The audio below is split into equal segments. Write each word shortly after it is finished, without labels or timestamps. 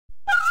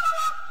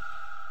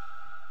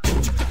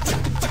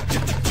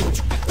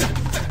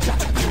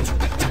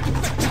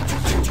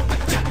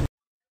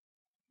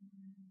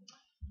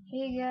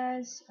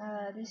guys,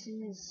 this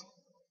is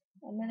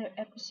another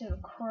episode of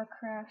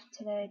KorraCraft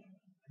today,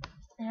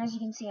 and as you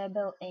can see I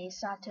built a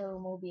Sato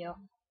Mobile.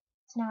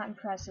 It's not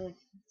impressive,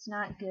 it's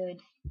not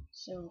good,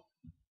 so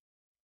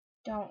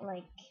don't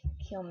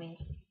kill me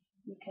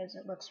because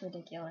it looks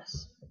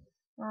ridiculous.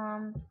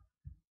 Let's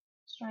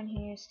try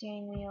here,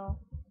 steering wheel,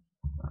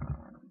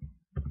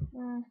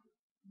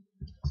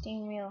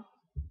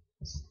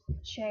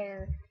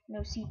 chair, no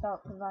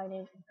seatbelt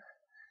provided,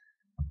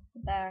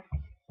 the back.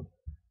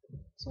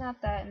 It's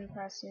not that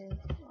impressive.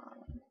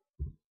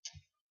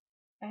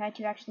 I had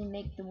to actually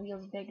make the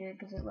wheels bigger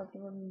because it looked a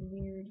little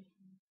weird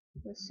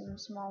with some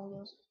small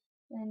wheels.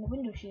 And the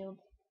window shield,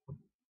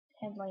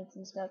 headlights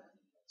and stuff.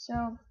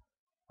 So,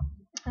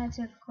 that's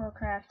it for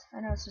KorraCraft.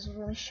 I know this is a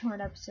really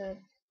short episode.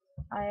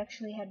 I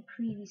actually had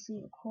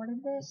previously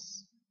recorded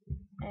this,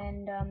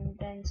 and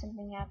then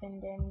something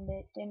happened and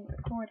it didn't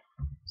record.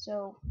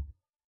 So,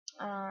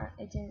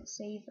 it didn't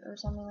save or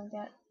something like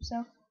that.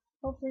 So,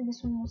 hopefully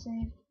this one will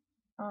save.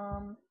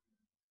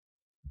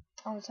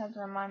 I always have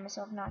to remind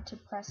myself not to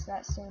press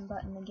that same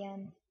button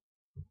again.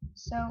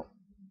 So,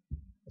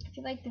 if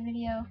you like the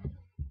video,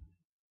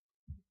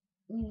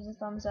 leave us a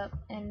thumbs up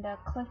and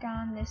click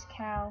on this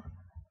cow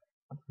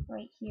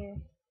right here,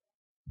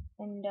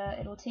 and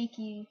it'll take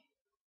you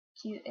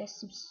to a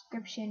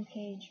subscription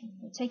page.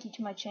 It'll take you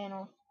to my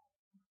channel.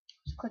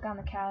 Just click on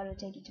the cow to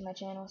take you to my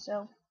channel.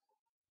 So,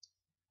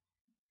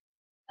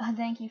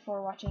 thank you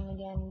for watching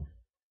again,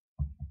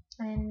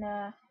 and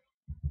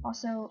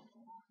also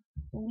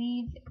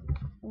leave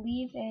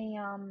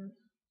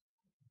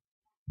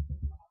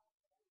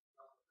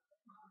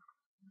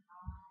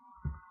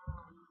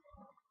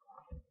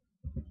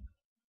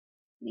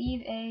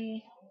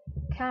a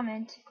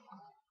comment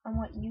on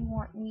what you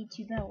want me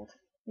to build,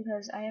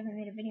 because I haven't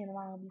made a video in a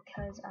while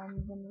because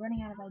I've been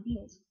running out of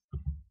ideas.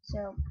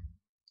 So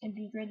it'd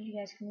be great if you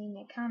guys can leave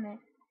me a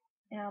comment,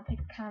 and I'll pick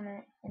a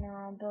comment and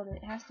I'll build it.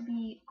 It has to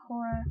be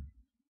Korra,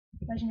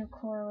 Legend of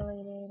Korra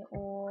related,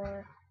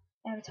 or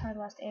Avatar: The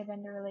Last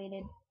Airbender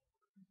related.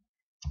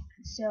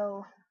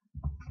 So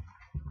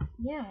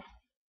yeah,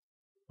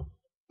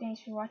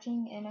 thanks for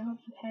watching, and I hope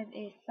you have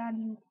a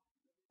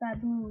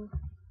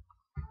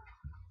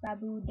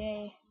babu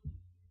day.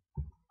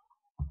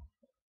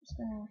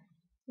 So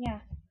yeah,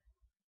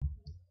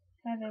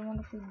 have a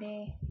wonderful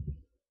day.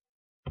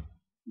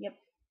 Yep.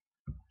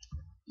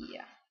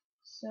 Yeah.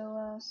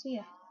 So see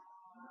ya.